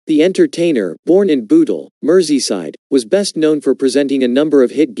The entertainer, born in Bootle, Merseyside, was best known for presenting a number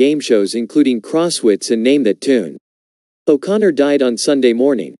of hit game shows including Crosswits and Name That Tune. O'Connor died on Sunday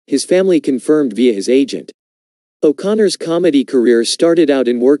morning, his family confirmed via his agent. O'Connor's comedy career started out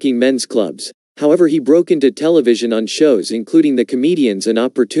in working men's clubs, however he broke into television on shows including The Comedians and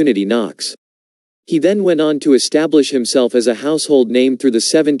Opportunity Knocks. He then went on to establish himself as a household name through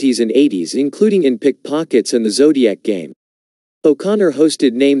the 70s and 80s including in Pickpockets and the Zodiac game. O'Connor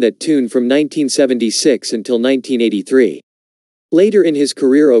hosted Name That Tune from 1976 until 1983. Later in his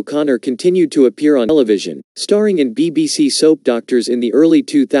career O'Connor continued to appear on television, starring in BBC soap Doctors in the early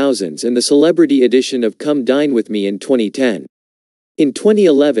 2000s and the celebrity edition of Come Dine With Me in 2010. In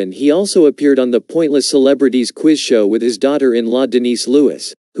 2011 he also appeared on the Pointless Celebrities quiz show with his daughter-in-law Denise,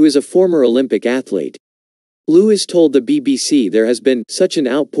 who is a former Olympic athlete. Lewis told the BBC there has been such an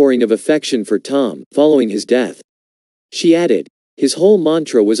outpouring of affection for Tom following his death. She added, his whole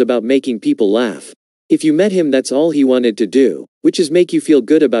mantra was about making people laugh. If you met him that's all he wanted to do, which is make you feel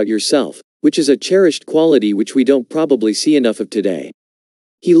good about yourself, which is a cherished quality which we don't probably see enough of today.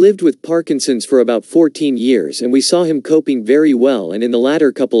 He lived with Parkinson's for about 14 years and we saw him coping very well, and in the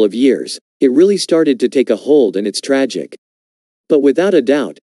latter couple of years, it really started to take a hold and it's tragic. But without a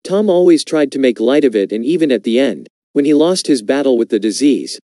doubt, Tom always tried to make light of it, and even at the end, when he lost his battle with the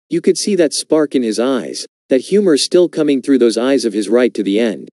disease, you could see that spark in his eyes, that humor still coming through those eyes of his right to the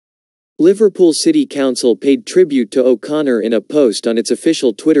end. Liverpool City Council paid tribute to O'Connor in a post on its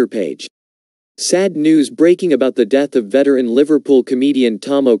official Twitter page. Sad news breaking about the death of veteran Liverpool comedian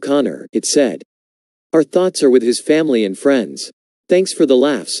Tom O'Connor, it said. Our thoughts are with his family and friends. Thanks for the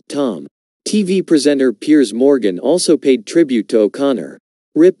laughs, Tom. TV presenter Piers Morgan also paid tribute to O'Connor.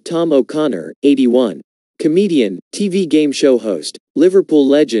 RIP Tom O'Connor, 81. Comedian, TV game show host, Liverpool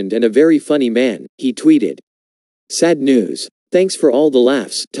legend and a very funny man, he tweeted. Sad news. Thanks for all the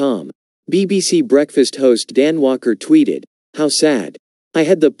laughs, Tom. BBC Breakfast host Dan Walker tweeted, how sad. I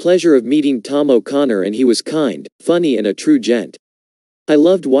had the pleasure of meeting Tom O'Connor and he was kind, funny and a true gent. I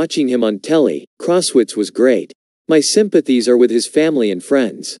loved watching him on telly. Crosswits was great. My sympathies are with his family and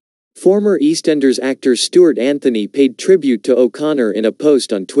friends. Former EastEnders actor Stuart Anthony paid tribute to O'Connor in a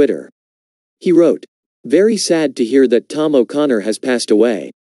post on Twitter. He wrote, very sad to hear that Tom O'Connor has passed away.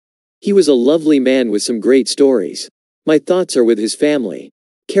 He was a lovely man with some great stories. My thoughts are with his family.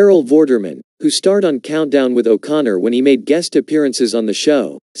 Carol Vorderman, who starred on Countdown with O'Connor when he made guest appearances on the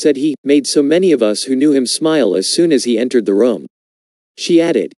show, said he made so many of us who knew him smile as soon as he entered the room. She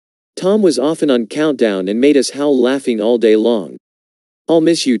added, Tom was often on Countdown and made us howl laughing all day long. I'll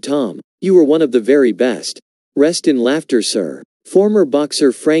miss you, Tom. You were one of the very best. Rest in laughter, sir. Former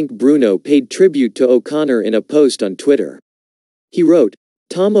boxer Frank Bruno paid tribute to O'Connor in a post on Twitter. He wrote,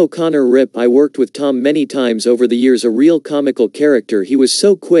 Tom O'Connor RIP. I worked with Tom many times over the years, a real comical character. He was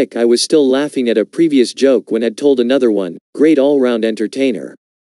so quick I was still laughing at a previous joke when had told another one, great all-round entertainer.